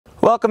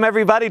Welcome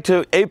everybody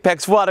to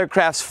Apex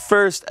Watercraft's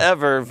first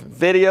ever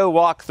video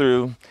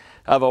walkthrough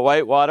of a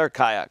whitewater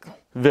kayak.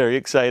 Very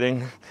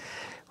exciting.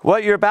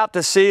 What you're about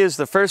to see is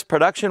the first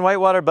production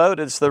whitewater boat.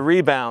 It's the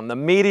Rebound, the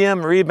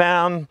medium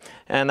Rebound,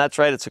 and that's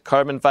right, it's a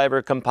carbon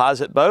fiber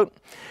composite boat.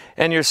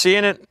 And you're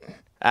seeing it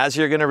as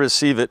you're gonna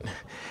receive it.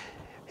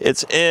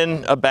 It's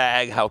in a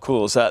bag. How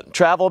cool is that?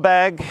 Travel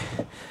bag.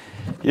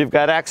 You've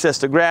got access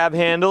to grab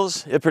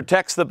handles. It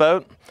protects the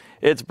boat.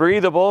 It's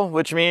breathable,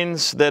 which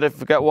means that if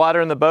you've got water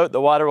in the boat, the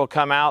water will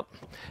come out.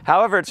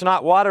 However, it's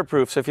not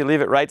waterproof, so if you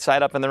leave it right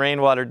side up and the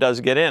rainwater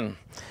does get in.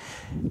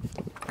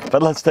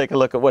 But let's take a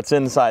look at what's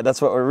inside.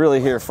 That's what we're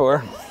really here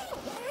for.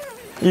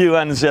 You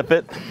unzip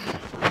it.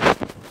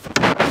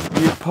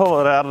 You pull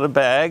it out of the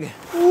bag.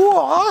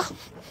 Ooh.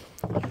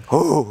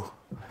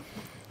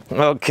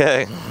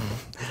 Okay.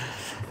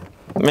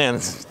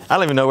 Man, I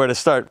don't even know where to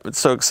start. It's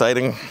so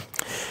exciting.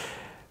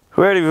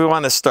 Where do we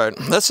want to start?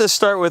 Let's just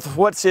start with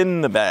what's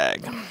in the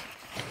bag.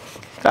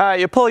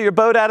 You pull your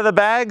boat out of the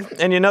bag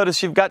and you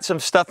notice you've got some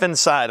stuff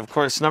inside. Of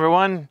course, number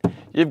one,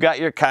 you've got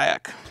your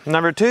kayak.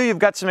 Number two, you've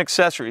got some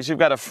accessories. You've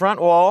got a front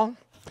wall.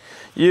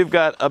 You've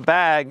got a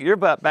bag. Your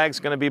bag's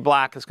going to be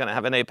black. It's going to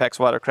have an Apex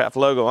Watercraft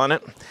logo on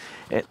it.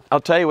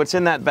 I'll tell you what's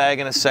in that bag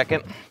in a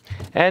second.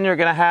 And you're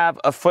going to have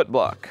a foot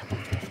block.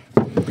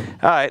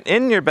 All right,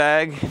 in your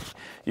bag,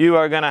 you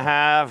are going to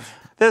have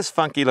this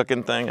funky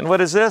looking thing. And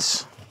what is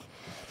this?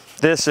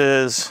 This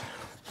is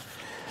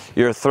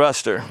your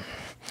thruster.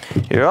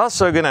 You're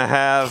also going to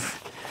have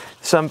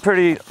some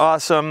pretty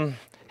awesome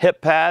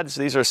hip pads.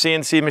 These are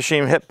CNC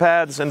machine hip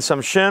pads and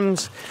some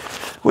shims.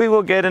 We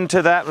will get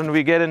into that when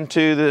we get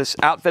into this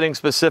outfitting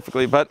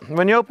specifically, but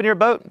when you open your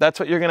boat, that's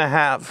what you're going to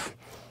have.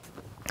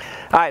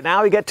 All right,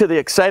 now we get to the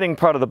exciting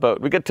part of the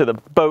boat. We get to the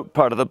boat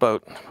part of the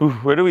boat. Ooh,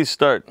 where do we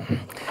start?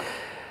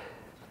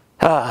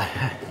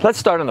 Let's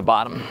start on the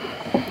bottom.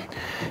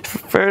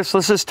 First,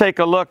 let's just take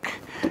a look.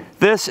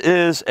 This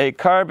is a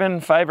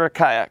carbon fiber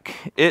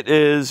kayak. It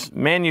is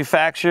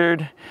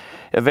manufactured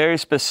a very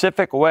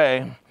specific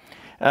way.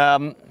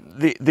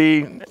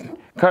 Everything,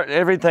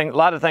 a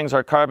lot of things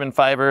are carbon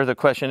fiber. The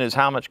question is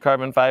how much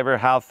carbon fiber,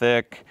 how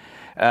thick,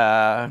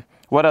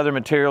 what other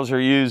materials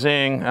you're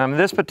using. In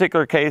this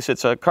particular case,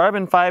 it's a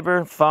carbon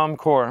fiber foam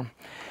core.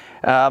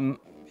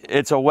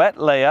 It's a wet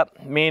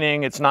layup,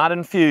 meaning it's not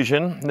in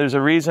fusion. There's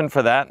a reason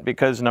for that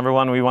because number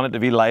one, we want it to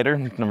be lighter.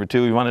 Number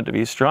two, we want it to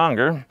be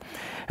stronger.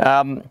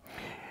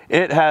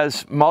 It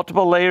has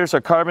multiple layers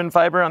of carbon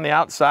fiber on the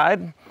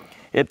outside.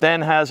 It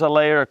then has a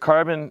layer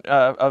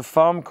of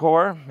foam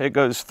core. It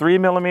goes 3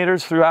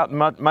 millimeters throughout,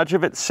 much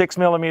of it 6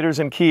 millimeters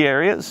in key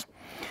areas.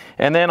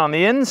 And then on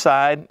the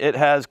inside, it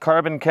has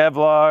carbon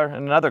Kevlar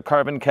and another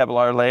carbon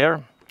Kevlar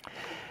layer.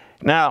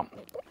 Now,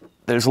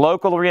 there's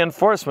local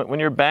reinforcement. When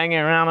you're banging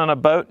around on a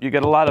boat, you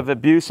get a lot of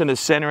abuse in the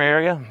center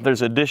area.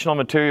 There's additional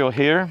material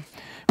here.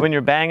 When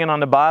you're banging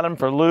on the bottom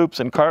for loops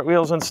and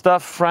cartwheels and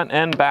stuff, front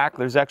and back,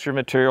 there's extra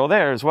material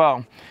there as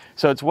well.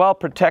 So it's well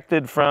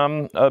protected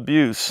from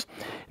abuse.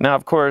 Now,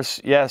 of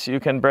course, yes, you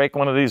can break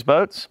one of these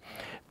boats,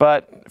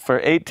 but for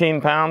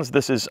 18 pounds,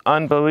 this is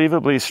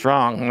unbelievably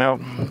strong. Now,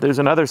 there's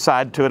another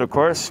side to it, of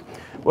course.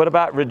 What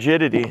about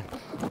rigidity?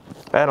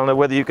 I don't know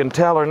whether you can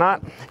tell or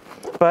not,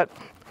 but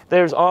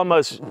there's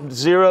almost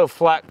zero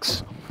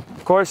flex.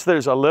 Of course,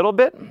 there's a little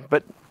bit,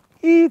 but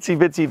itsy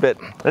bitsy bit.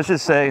 Let's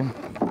just say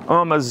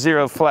almost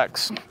zero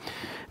flex.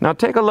 Now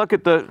take a look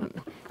at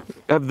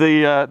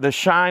the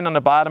shine on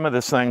the bottom of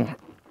this thing.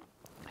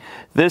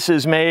 This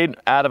is made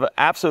out of an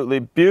absolutely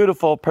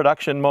beautiful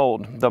production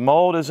mold. The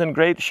mold is in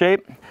great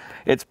shape.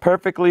 It's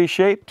perfectly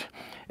shaped.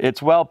 It's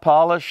well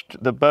polished.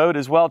 The boat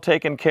is well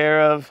taken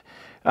care of.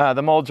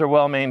 The molds are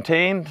well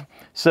maintained.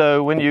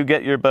 So when you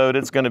get your boat,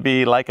 it's going to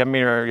be like a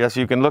mirror. Yes,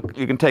 you can look,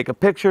 you can take a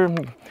picture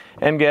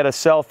and get a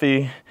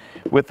selfie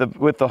with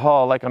the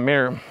hull like a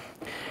mirror.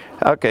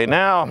 Okay,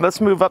 now let's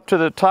move up to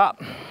the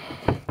top.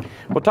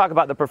 We'll talk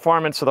about the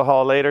performance of the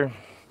hull later.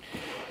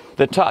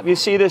 The top, you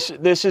see this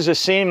is a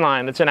seam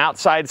line. It's an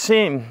outside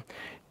seam.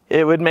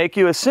 It would make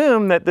you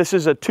assume that this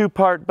is a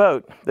two-part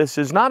boat. This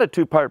is not a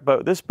two-part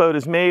boat. This boat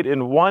is made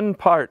in one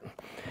part.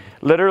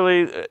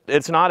 Literally,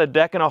 it's not a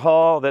deck and a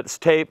hull that's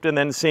taped and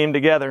then seamed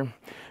together.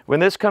 When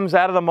this comes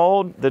out of the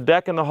mold, the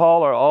deck and the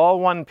hull are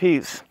all one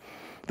piece.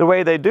 The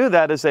way they do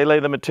that is they lay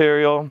the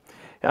material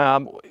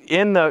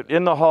in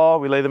the hull,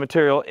 we lay the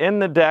material in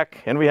the deck,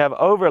 and we have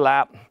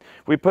overlap.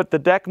 We put the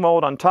deck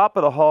mold on top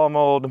of the hull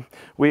mold.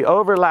 We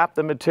overlap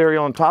the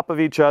material on top of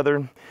each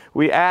other.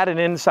 We add an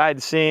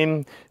inside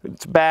seam.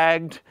 It's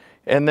bagged,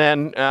 and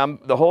then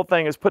the whole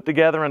thing is put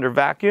together under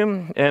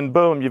vacuum, and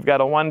boom, you've got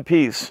a one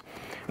piece.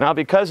 Now,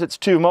 because it's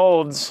two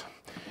molds,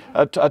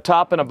 a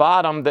top and a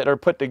bottom that are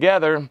put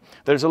together,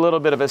 there's a little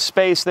bit of a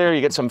space there.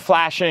 You get some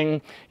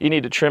flashing. You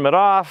need to trim it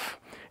off.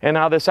 And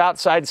now this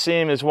outside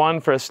seam is one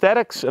for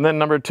aesthetics, and then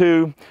number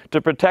two, to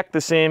protect the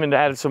seam and to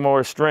add some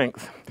more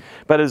strength.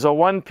 But as a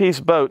one-piece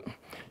boat,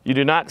 you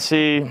do not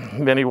see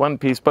many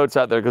one-piece boats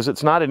out there because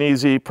it's not an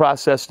easy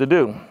process to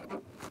do.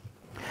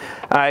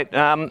 All right,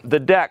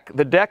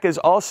 the deck is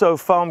also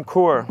foam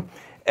core.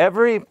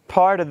 every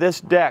part of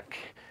this deck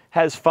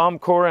has foam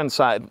core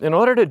inside. In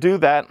order to do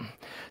that,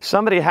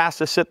 somebody has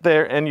to sit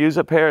there and use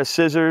a pair of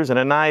scissors and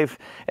a knife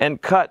and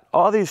cut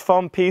all these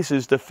foam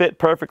pieces to fit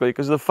perfectly,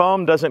 because the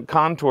foam doesn't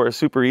contour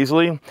super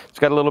easily. It's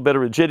got a little bit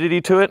of rigidity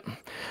to it.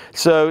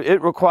 So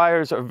it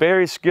requires a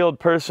very skilled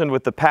person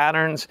with the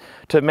patterns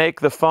to make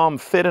the foam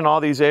fit in all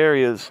these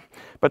areas.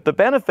 But the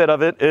benefit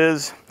of it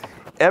is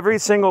every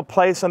single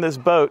place on this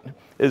boat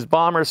is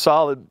bomber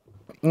solid.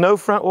 No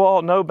front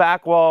wall, no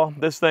back wall.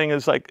 This thing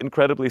is like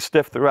incredibly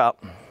stiff throughout.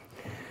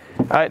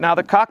 All right, now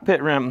the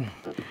cockpit rim.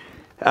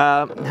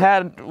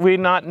 Had we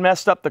not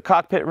messed up the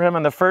cockpit rim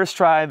on the first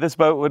try, this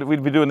boat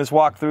we'd be doing this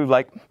walkthrough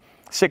like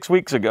 6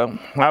 weeks ago.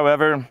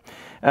 However,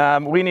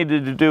 we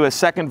needed to do a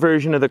second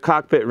version of the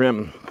cockpit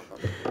rim.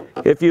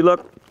 If you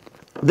look,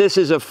 this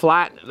is a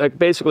flat, like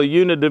basically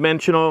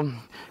unidimensional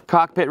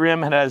cockpit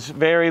rim. It has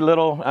very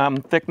little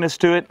thickness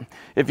to it.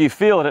 If you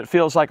feel it, it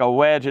feels like a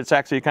wedge. It's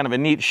actually kind of a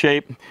neat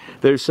shape.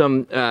 There's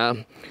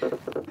a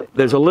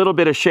little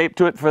bit of shape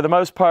to it. For the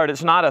most part,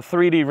 it's not a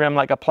 3D rim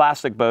like a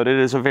plastic boat. It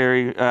is a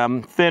very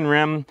thin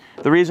rim.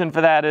 The reason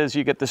for that is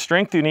you get the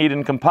strength you need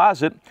in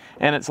composite,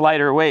 and it's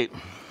lighter weight.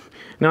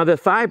 Now the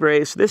thigh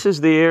brace, this is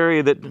the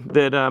area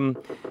that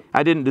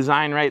I didn't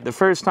design right the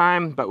first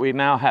time, but we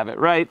now have it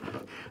right.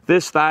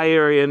 This thigh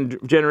area in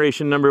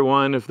generation number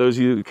 1, if those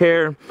of you who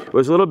care,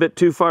 was a little bit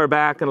too far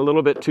back and a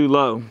little bit too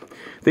low.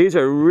 These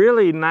are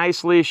really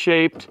nicely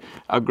shaped,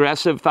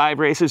 aggressive thigh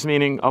braces,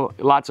 meaning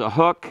lots of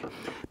hook,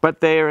 but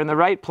they are in the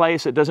right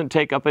place. It doesn't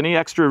take up any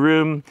extra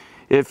room.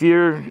 If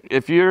you're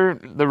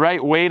the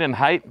right weight and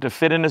height to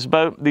fit in this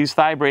boat, these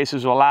thigh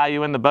braces will allow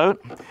you in the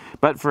boat.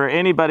 But for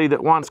anybody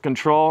that wants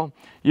control,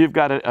 you've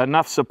got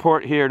enough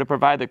support here to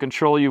provide the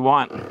control you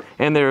want.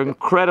 And they're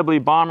incredibly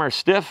bomber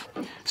stiff,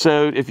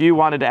 so if you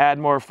wanted to add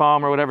more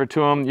foam or whatever to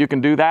them, you can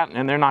do that,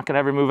 and they're not going to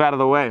ever move out of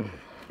the way.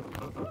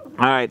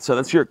 All right, so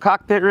that's your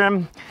cockpit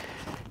rim.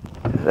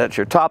 That's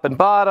your top and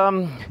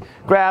bottom.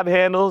 Grab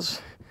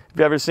handles. If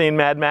you've ever seen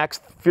Mad Max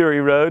Fury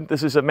Road,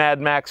 this is a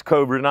Mad Max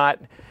Cobra knot.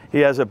 He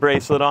has a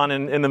bracelet on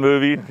in the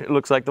movie. It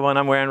looks like the one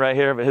I'm wearing right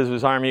here, but his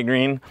was army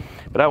green.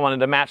 But I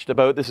wanted to match the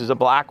boat. This is a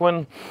black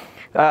one.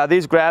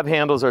 These grab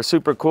handles are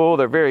super cool.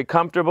 They're very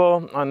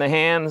comfortable on the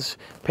hands.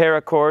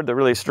 Paracord, they're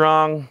really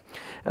strong.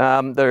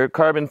 They're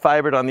carbon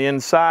fibered on the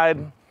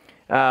inside,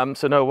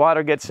 so no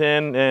water gets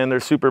in, and they're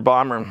super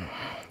bomber.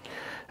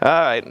 All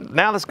right,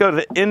 now let's go to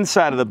the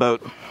inside of the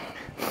boat.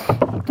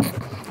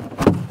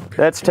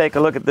 Let's take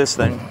a look at this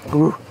thing.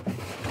 Ooh.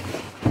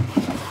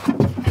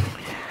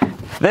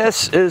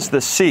 This is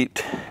the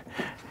seat.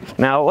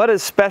 Now, what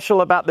is special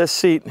about this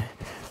seat?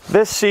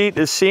 This seat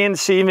is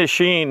CNC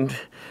machined.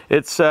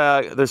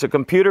 There's a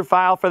computer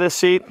file for this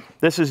seat.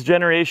 This is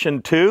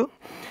generation 2,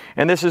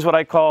 and this is what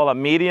I call a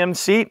medium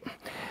seat.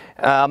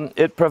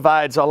 It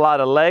provides a lot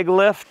of leg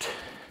lift.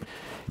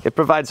 It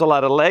provides a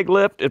lot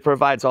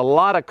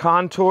of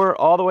contour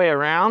all the way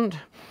around.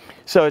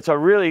 So it's a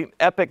really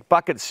epic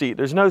bucket seat.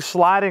 There's no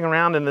sliding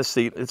around in this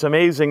seat. It's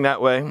amazing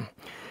that way.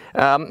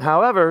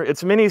 However,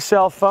 it's mini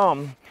cell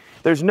foam.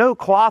 There's no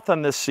cloth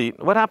on this seat.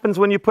 What happens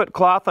when you put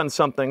cloth on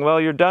something? Well,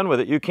 you're done with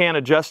it. You can't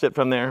adjust it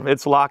from there.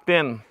 It's locked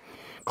in.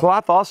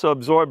 Cloth also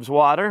absorbs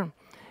water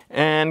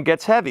and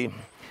gets heavy.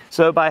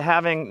 So by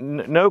having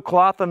no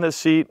cloth on this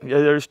seat,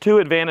 there's 2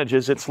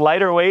 advantages. It's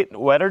lighter weight,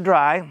 wet or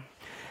dry,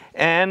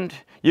 and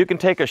you can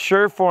take a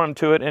Sureform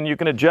to it and you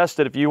can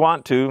adjust it if you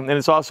want to, and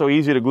it's also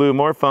easy to glue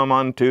more foam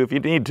onto if you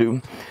need to.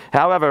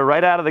 However,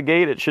 right out of the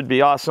gate, it should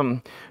be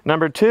awesome.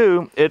 Number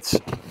 2,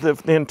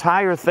 the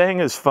entire thing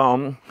is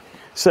foam.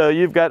 So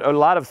you've got a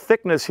lot of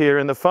thickness here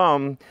in the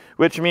foam,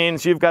 which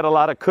means you've got a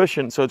lot of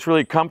cushion. So it's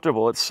really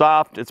comfortable. It's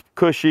soft, it's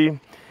cushy.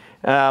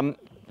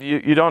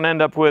 You don't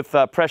end up with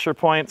pressure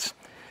points.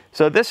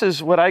 So this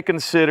is what I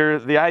consider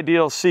the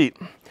ideal seat.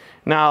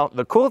 Now,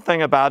 the cool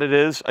thing about it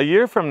is, a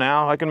year from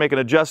now, I can make an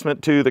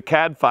adjustment to the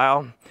CAD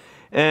file,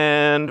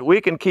 and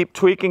we can keep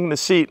tweaking the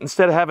seat.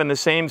 Instead of having the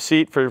same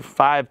seat for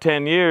 5,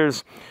 10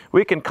 years,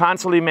 we can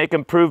constantly make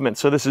improvements.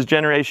 So this is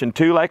generation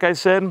 2, like I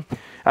said.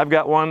 I've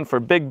got one for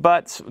big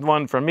butts,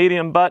 one for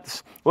medium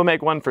butts. We'll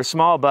make one for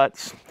small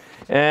butts,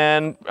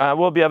 and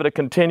we'll be able to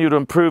continue to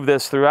improve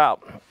this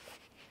throughout.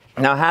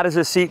 Now, how does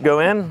this seat go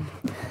in?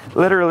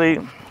 Literally,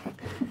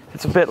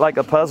 it's a bit like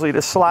a puzzle. You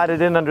just slide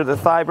it in under the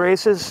thigh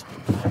braces,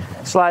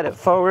 slide it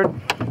forward,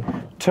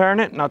 turn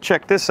it. Now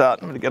check this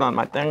out. I'm gonna get on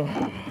my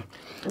thing.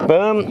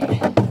 Boom.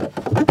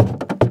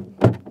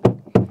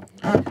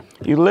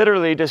 You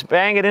literally just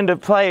bang it into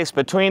place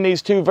between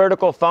these 2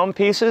 vertical foam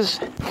pieces,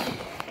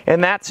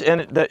 and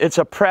it's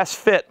a press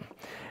fit.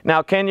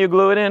 Now, can you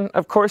glue it in?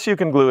 Of course you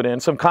can glue it in.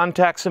 Some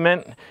contact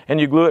cement, and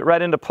you glue it right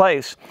into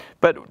place.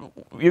 But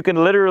you can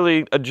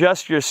literally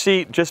adjust your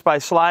seat just by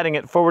sliding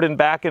it forward and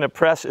back in a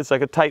press. It's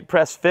like a tight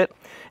press fit,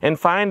 and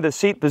find the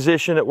seat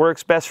position that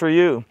works best for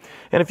you.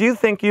 And if you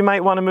think you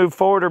might want to move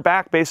forward or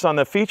back based on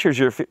the features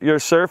you're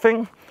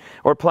surfing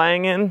or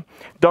playing in,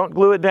 don't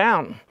glue it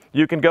down.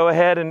 You can go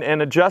ahead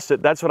and adjust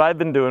it. That's what I've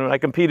been doing when I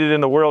competed in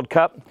the World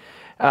Cup.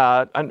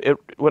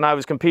 When I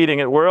was competing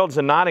at Worlds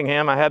in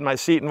Nottingham, I had my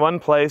seat in one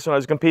place. When I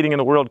was competing in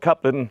the World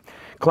Cup in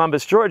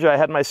Columbus, Georgia, I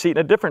had my seat in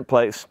a different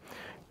place.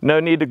 No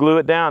need to glue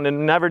it down,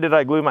 and never did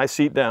I glue my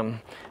seat down.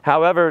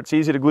 However, it's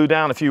easy to glue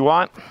down if you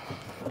want.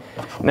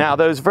 Now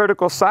those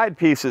vertical side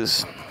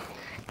pieces,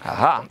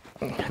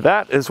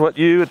 that is what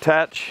you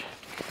attach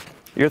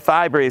your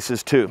thigh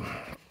braces to.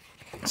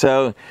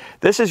 So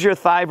this is your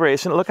thigh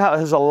brace, and look how it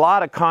has a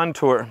lot of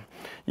contour.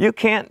 You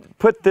can't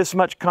put this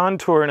much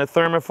contour in a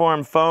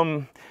thermoform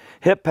foam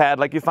hip pad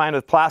like you find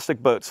with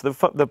plastic boats.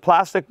 The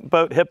plastic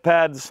boat hip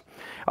pads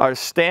are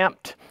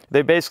stamped.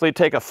 They basically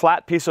take a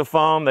flat piece of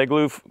foam, they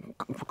glue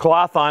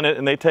cloth on it,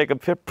 and they take a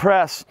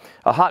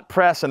hot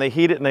press, and they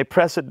heat it and they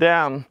press it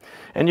down.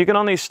 And you can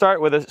only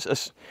start with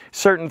a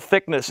certain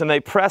thickness, and they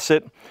press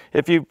it.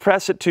 If you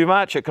press it too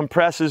much, it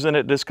compresses and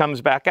it just comes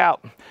back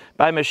out.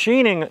 By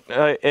machining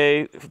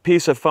a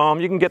piece of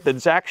foam, you can get the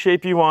exact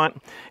shape you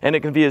want, and it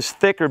can be as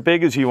thick or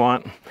big as you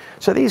want.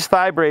 So these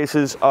thigh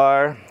braces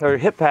or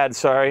hip pads,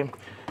 sorry,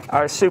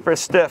 are super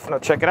stiff. Now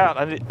check it out.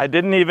 I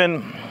didn't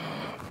even,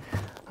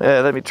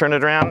 let me turn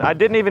it around. I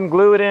didn't even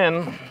glue it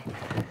in.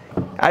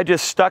 I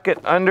just stuck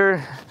it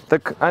under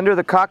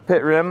the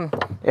cockpit rim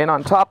and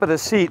on top of the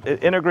seat.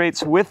 It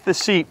integrates with the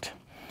seat.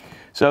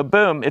 So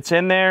boom, it's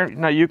in there.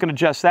 Now you can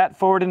adjust that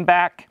forward and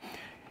back.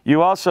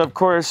 You also, of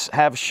course,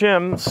 have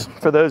shims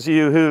for those of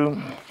you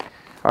who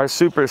are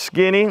super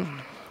skinny.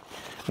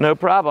 No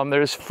problem.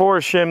 There's 4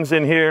 shims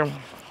in here.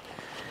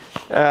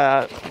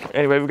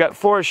 Anyway, we've got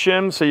 4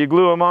 shims, so you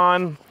glue them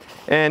on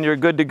and you're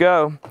good to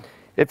go.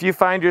 If you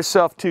find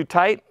yourself too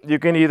tight, you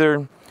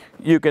can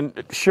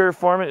sure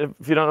form it.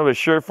 If you don't know what a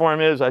sure form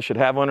is, I should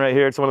have one right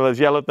here. It's one of those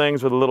yellow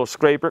things with a little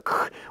scraper.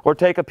 Or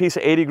take a piece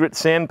of 80 grit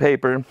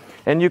sandpaper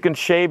and you can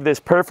shave this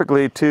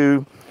perfectly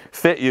to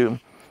fit you.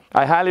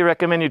 I highly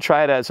recommend you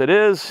try it as it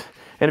is.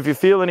 And if you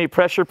feel any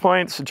pressure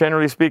points,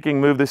 generally speaking,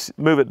 move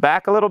it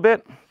back a little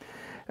bit.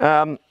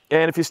 And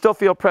if you still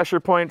feel pressure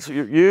points,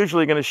 you're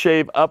usually going to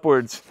shave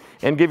upwards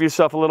and give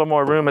yourself a little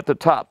more room at the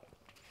top.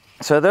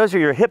 So those are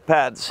your hip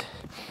pads.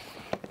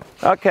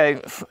 Okay,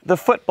 the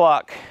foot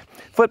block.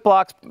 Foot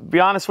blocks, to be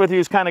honest with you,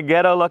 is kind of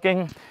ghetto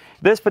looking.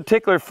 This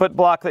particular foot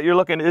block that you're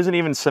looking at isn't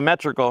even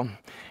symmetrical.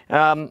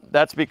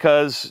 That's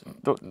because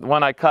the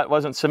one I cut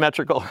wasn't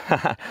symmetrical.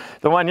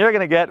 The one you're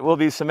going to get will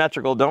be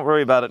symmetrical. Don't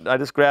worry about it. I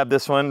just grabbed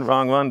this one,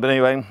 wrong one, but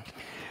anyway.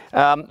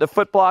 The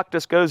foot block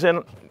just goes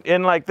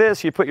in like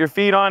this. You put your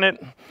feet on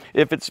it.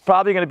 If it's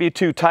probably going to be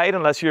too tight,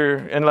 unless you're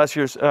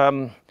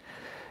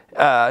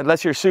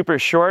super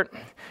short.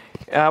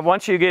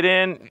 Once you get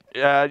in,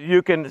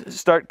 you can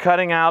start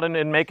cutting out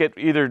and make it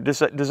either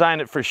design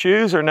it for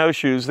shoes or no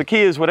shoes. The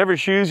key is whatever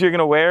shoes you're going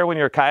to wear when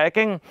you're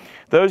kayaking,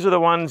 those are the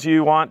ones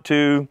you want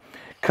to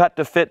cut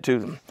to fit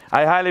to.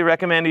 I highly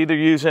recommend either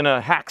using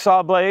a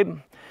hacksaw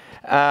blade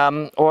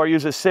or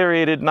use a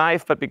serrated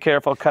knife, but be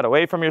careful, cut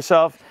away from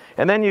yourself.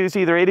 And then use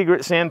either 80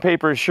 grit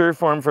sandpaper or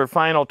Sureform for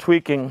final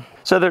tweaking.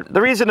 So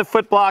the reason the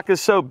foot block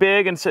is so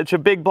big and such a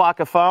big block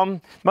of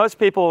foam, most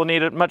people will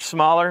need it much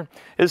smaller,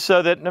 is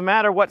so that no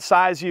matter what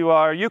size you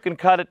are, you can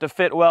cut it to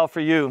fit well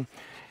for you.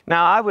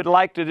 Now I would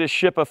like to just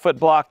ship a foot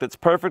block that's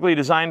perfectly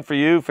designed for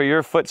you, for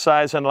your foot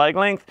size and leg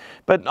length,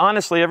 but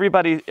honestly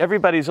everybody's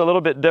a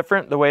little bit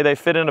different, the way they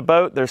fit in a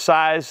boat, their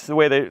size, the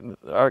way they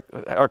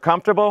are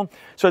comfortable.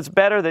 So it's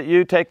better that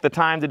you take the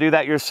time to do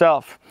that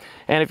yourself.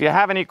 And if you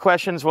have any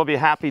questions, we'll be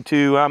happy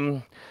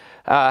to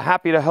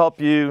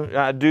help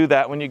you do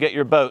that when you get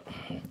your boat.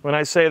 When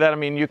I say that, I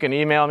mean you can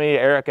email me,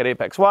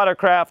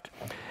 Eric@ApexWatercraft,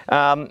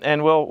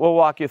 and we'll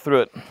walk you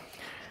through it.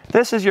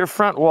 This is your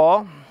front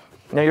wall.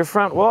 Now your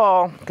front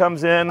wall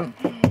comes in,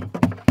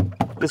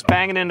 just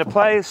bang it into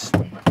place,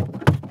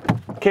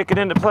 kick it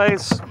into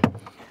place,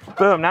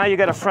 boom, now you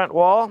got a front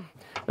wall.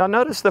 Now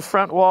notice the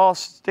front wall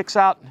sticks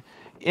out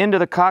into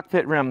the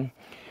cockpit rim.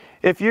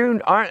 If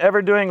you aren't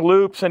ever doing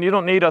loops and you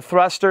don't need a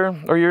thruster,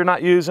 or you're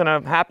not using a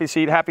happy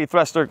seat, happy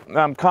thruster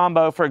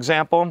combo, for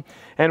example,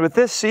 and with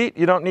this seat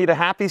you don't need a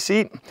happy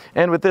seat,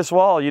 and with this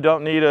wall you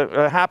don't need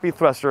a happy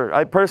thruster.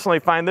 I personally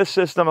find this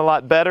system a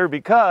lot better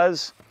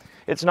because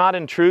it's not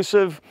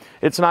intrusive,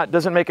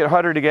 doesn't make it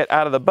harder to get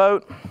out of the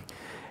boat,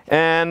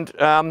 and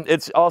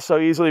it's also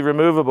easily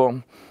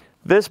removable.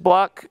 This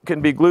block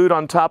can be glued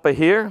on top of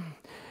here.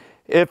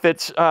 If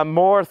it's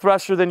more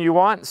thruster than you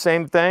want,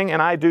 same thing,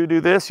 and I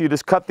do this. You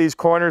just cut these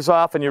corners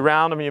off and you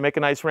round them and you make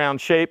a nice round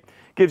shape.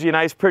 Gives you a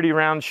nice pretty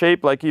round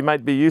shape like you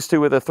might be used to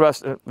with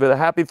a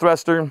happy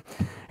thruster,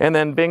 and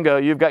then bingo,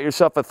 you've got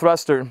yourself a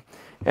thruster.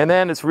 And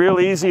then it's real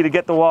easy to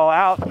get the wall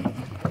out.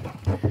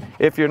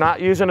 If you're not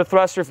using a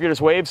thruster, if you're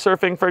just wave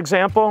surfing, for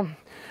example,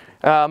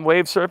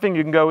 wave surfing,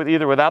 you can go with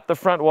either without the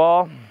front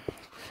wall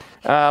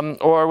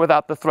or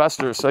without the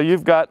thruster. So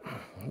you've got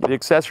the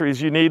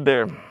accessories you need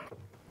there.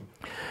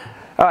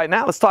 All right,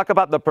 now let's talk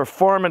about the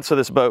performance of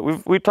this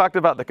boat. We've talked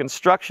about the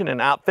construction and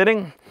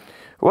outfitting.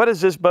 What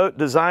is this boat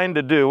designed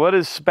to do? What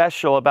is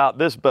special about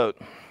this boat?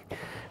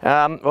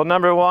 Well,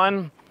 number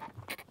one,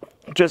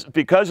 just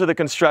because of the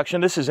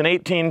construction, this is an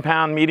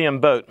 18-pound medium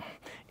boat.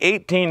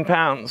 18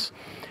 pounds.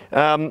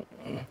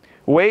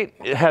 Weight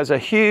has a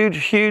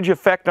huge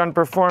effect on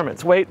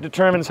performance. Weight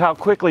determines how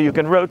quickly you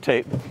can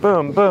rotate.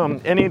 Boom,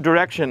 boom, any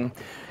direction.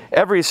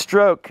 Every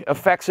stroke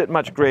affects it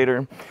much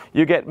greater.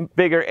 You get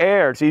bigger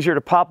air, it's easier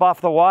to pop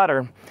off the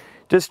water.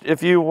 Just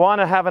if you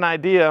want to have an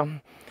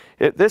idea,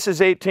 this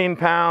is 18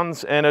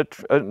 pounds, and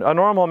a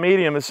normal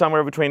medium is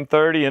somewhere between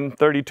 30 and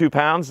 32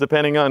 pounds,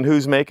 depending on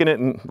who's making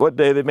it and what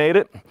day they made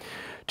it.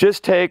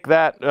 Just take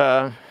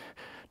that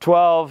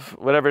 12,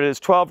 whatever it is,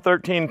 12,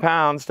 13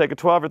 pounds, take a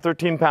 12 or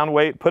 13 pound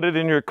weight, put it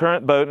in your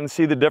current boat and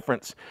see the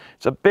difference.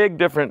 It's a big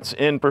difference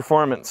in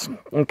performance.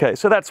 Okay,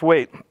 so that's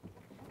weight.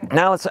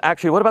 Now let's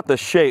actually, what about the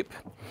shape?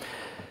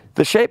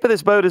 The shape of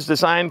this boat is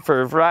designed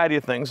for a variety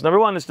of things. Number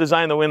one, it's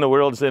designed to win the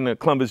Worlds in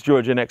Columbus,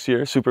 Georgia next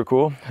year. Super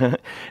cool.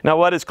 Now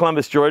what is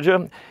Columbus,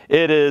 Georgia?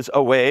 It is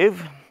a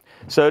wave.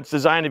 So it's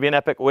designed to be an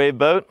epic wave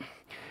boat.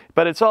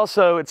 But it's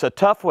also, it's a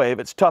tough wave.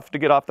 It's tough to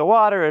get off the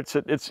water.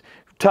 It's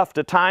tough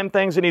to time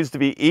things. It needs to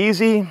be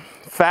easy,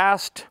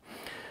 fast,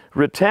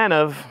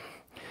 retentive.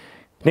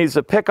 It needs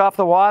to pick off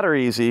the water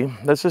easy.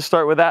 Let's just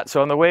start with that.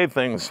 So on the wave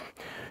things.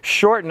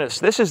 Shortness.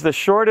 This is the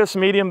shortest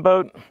medium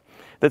boat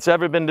that's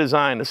ever been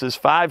designed. This is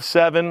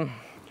 5'7".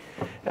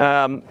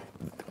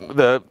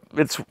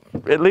 It's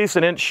at least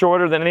an inch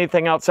shorter than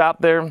anything else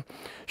out there.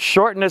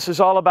 Shortness is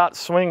all about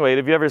swing weight.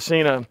 Have you ever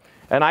seen an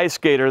ice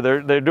skater?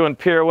 They're doing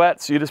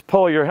pirouettes. You just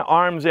pull your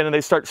arms in and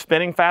they start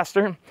spinning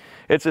faster.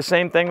 It's the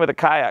same thing with a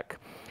kayak.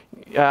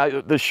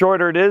 The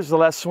shorter it is, the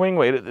less swing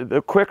weight.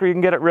 The quicker you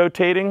can get it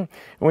rotating.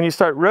 When you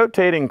start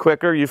rotating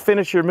quicker, you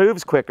finish your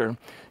moves quicker.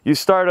 You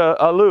start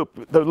a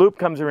loop, the loop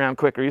comes around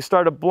quicker. You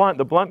start a blunt,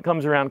 the blunt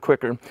comes around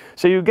quicker.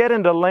 So you get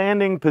into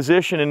landing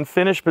position and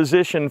finish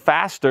position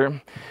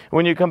faster.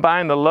 When you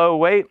combine the low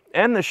weight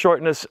and the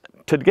shortness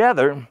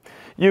together,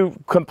 you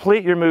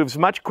complete your moves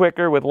much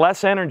quicker with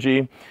less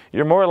energy.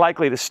 You're more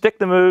likely to stick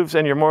the moves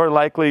and you're more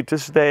likely to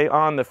stay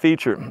on the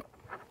feature.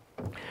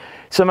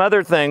 Some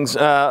other things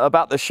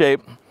about the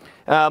shape.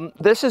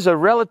 This is a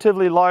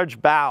relatively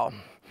large bow.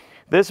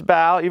 This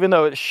bow, even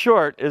though it's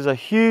short, is a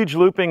huge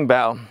looping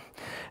bow.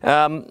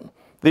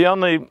 The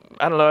only,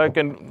 I don't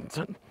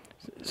know,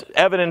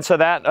 evidence of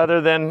that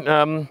other than,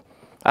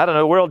 I don't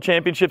know, World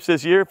Championships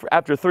this year.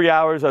 After 3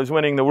 hours, I was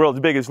winning the world's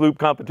biggest loop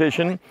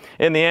competition.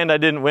 In the end, I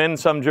didn't win.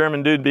 Some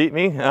German dude beat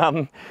me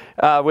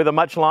with a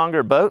much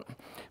longer boat.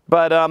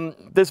 But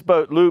this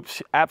boat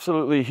loops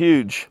absolutely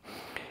huge.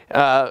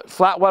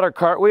 Flat water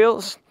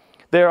cartwheels.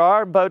 There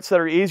are boats that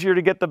are easier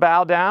to get the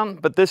bow down,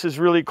 but this is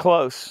really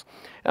close.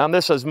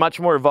 This has much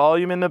more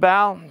volume in the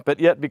bow, but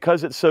yet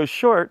because it's so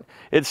short,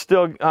 it's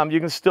still you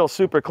can still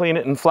super clean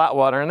it in flat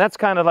water, and that's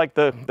kind of like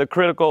the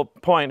critical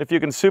point. If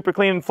you can super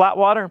clean in flat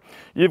water,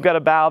 you've got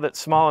a bow that's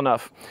small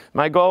enough.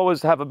 My goal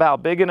was to have a bow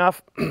big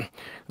enough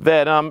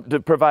that to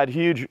provide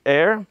huge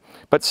air,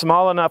 but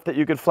small enough that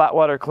you could flat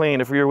water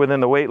clean if you're within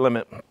the weight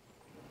limit.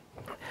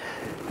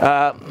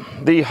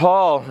 The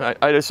hull,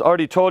 I just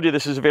already told you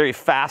this is a very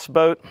fast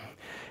boat.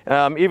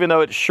 Even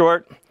though it's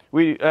short,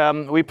 we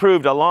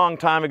proved a long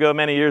time ago,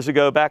 many years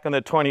ago, back in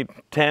the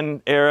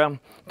 2010 era,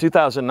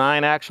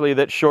 2009 actually,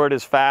 that short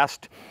is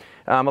fast.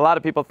 A lot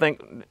of people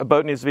think a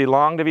boat needs to be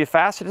long to be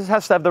fast. It just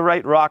has to have the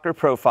right rocker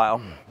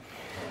profile.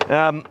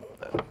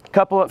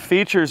 Couple of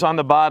features on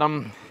the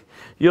bottom.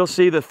 You'll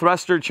see the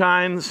thruster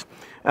chines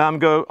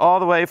go all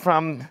the way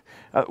from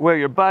where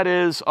your butt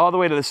is all the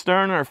way to the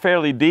stern are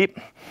fairly deep.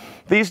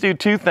 These do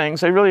two things.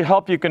 They really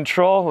help you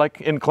control,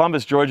 like in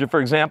Columbus, Georgia, for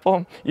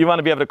example. You want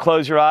to be able to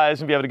close your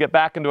eyes and be able to get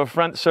back into a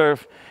front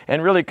surf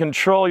and really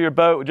control your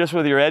boat just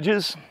with your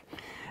edges.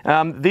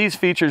 These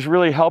features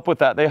really help with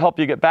that. They help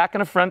you get back in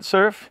a front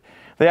surf.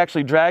 They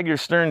actually drag your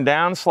stern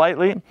down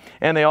slightly,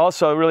 and they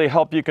also really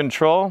help you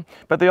control,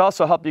 but they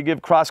also help you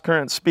give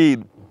cross-current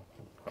speed.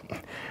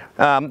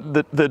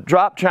 The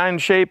drop chine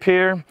shape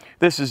here,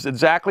 this is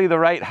exactly the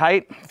right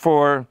height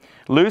for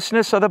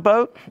looseness of the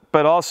boat,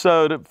 but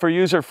also for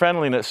user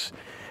friendliness.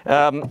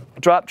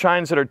 Drop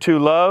chines that are too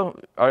low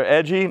are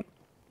edgy.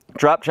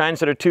 Drop chines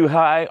that are too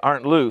high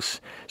aren't loose.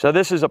 So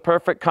this is a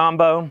perfect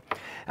combo.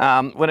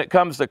 When it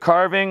comes to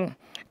carving,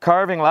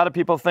 a lot of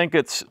people think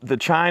it's the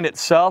chine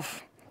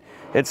itself.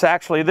 It's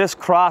actually this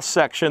cross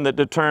section that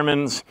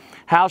determines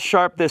how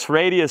sharp this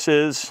radius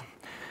is,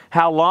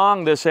 how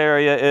long this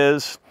area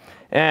is,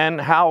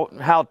 and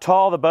how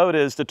tall the boat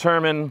is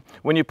determine,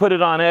 when you put it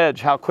on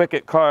edge, how quick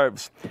it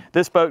carves.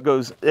 This boat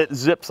it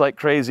zips like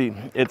crazy.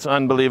 It's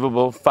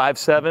unbelievable.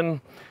 5'7",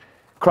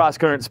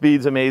 cross-current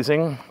speed's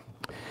amazing.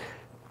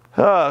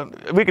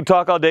 We could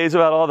talk all days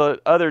about all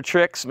the other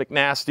tricks,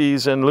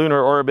 McNasty's and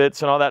lunar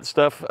orbits and all that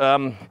stuff.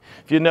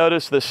 If you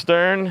notice the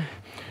stern,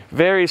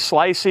 very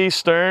slicey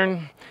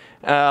stern.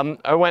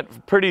 I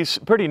went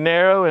pretty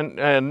narrow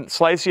and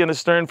slicey in the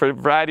stern for a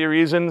variety of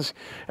reasons.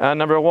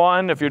 Number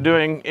one, if you're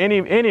doing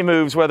any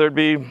moves, whether it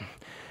be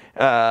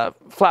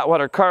flat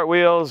water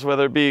cartwheels,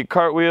 whether it be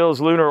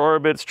cartwheels, lunar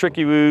orbits,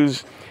 tricky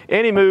woos,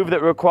 any move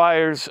that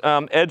requires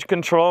edge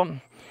control,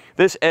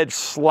 this edge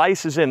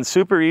slices in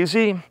super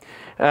easy,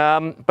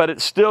 but it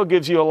still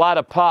gives you a lot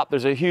of pop.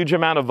 There's a huge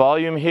amount of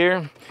volume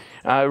here.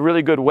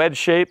 Really good wedge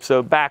shape,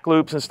 so back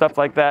loops and stuff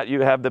like that.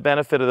 You have the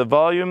benefit of the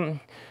volume,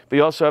 but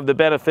you also have the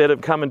benefit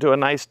of coming to a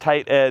nice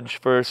tight edge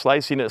for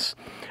sliciness.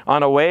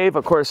 On a wave,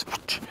 of course,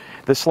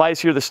 the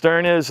slicier the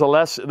stern is, the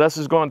less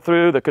is going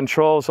through, the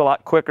control is a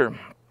lot quicker.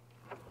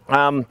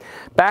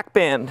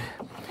 Backband.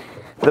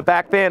 The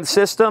backband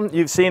system,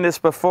 you've seen this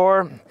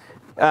before.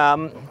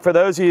 For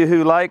those of you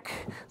who like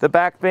the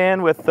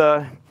backband with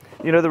the,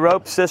 the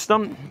rope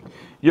system,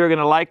 you're going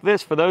to like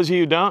this. For those of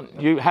you who don't,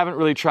 you haven't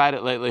really tried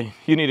it lately.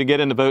 You need to get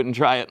in the boat and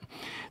try it.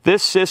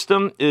 This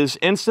system is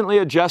instantly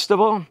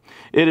adjustable.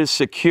 It is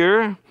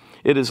secure.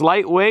 It is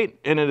lightweight,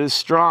 and it is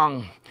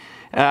strong.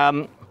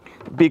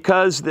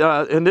 Because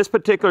in this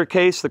particular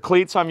case, the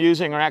cleats I'm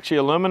using are actually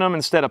aluminum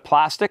instead of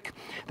plastic.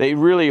 They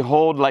really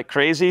hold like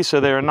crazy, so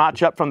they're a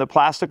notch up from the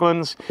plastic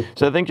ones.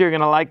 So I think you're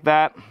going to like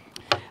that.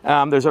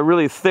 There's a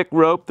really thick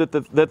rope that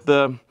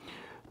the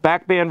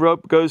backband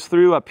rope goes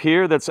through up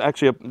here. That's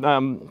actually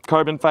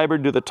carbon fiber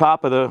to the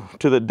top of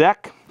the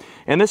deck.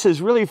 And this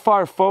is really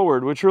far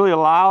forward, which really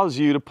allows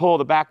you to pull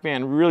the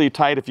backband really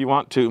tight if you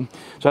want to.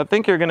 So I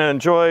think you're going to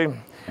enjoy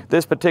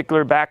this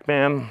particular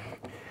backband.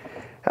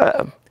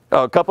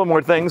 Oh, a couple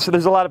more things. So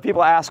there's a lot of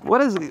people ask,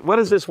 what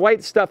is this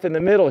white stuff in the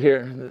middle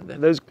here?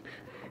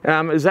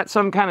 Is that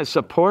some kind of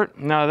support?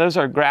 No, those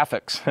are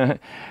graphics.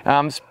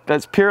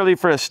 That's purely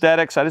for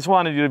aesthetics. I just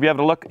wanted you to be able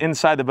to look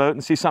inside the boat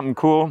and see something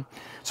cool.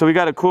 So we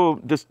got a cool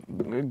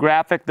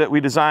graphic that we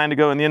designed to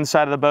go in the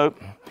inside of the boat.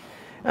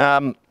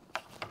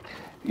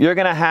 You're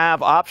going to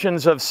have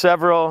options of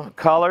several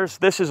colors.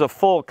 This is a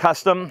full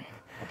custom.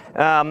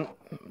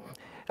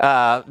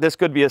 This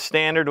could be a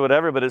standard or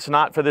whatever, but it's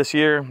not for this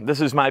year. This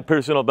is my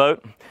personal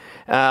boat.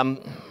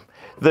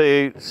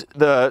 The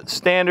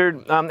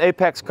standard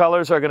Apex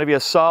colors are going to be a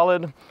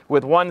solid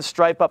with one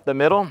stripe up the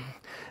middle.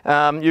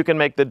 You can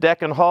make the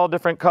deck and hull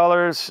different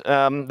colors.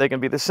 They can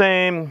be the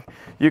same.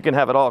 You can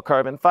have it all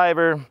carbon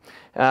fiber.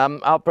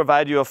 I'll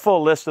provide you a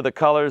full list of the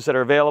colors that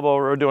are available.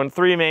 We're doing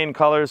 3 main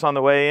colors on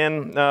the way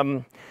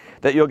in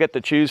that you'll get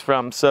to choose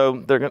from.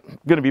 So they're going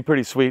to be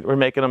pretty sweet. We're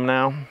making them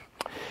now.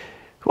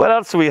 What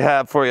else do we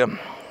have for you?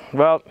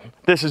 Well,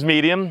 this is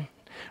medium.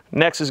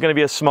 Next is going to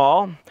be a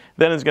small.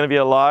 Then it's going to be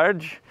a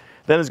large.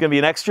 Then it's going to be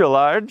an extra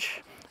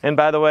large. And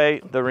by the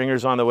way, the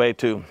ringer's on the way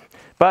too.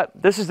 But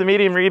this is the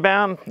medium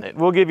rebound.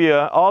 We'll give you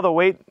all the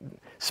weight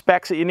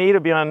specs that you need.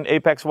 It'll be on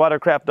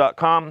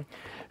apexwatercraft.com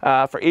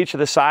for each of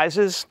the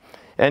sizes.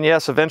 And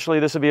yes, eventually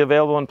this will be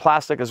available in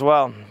plastic as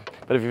well.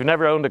 But if you've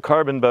never owned a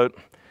carbon boat,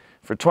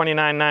 for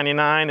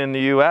 $29.99 in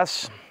the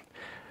US,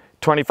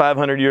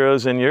 2,500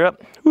 euros in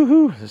Europe,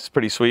 woohoo, it's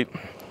pretty sweet.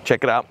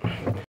 Check it out.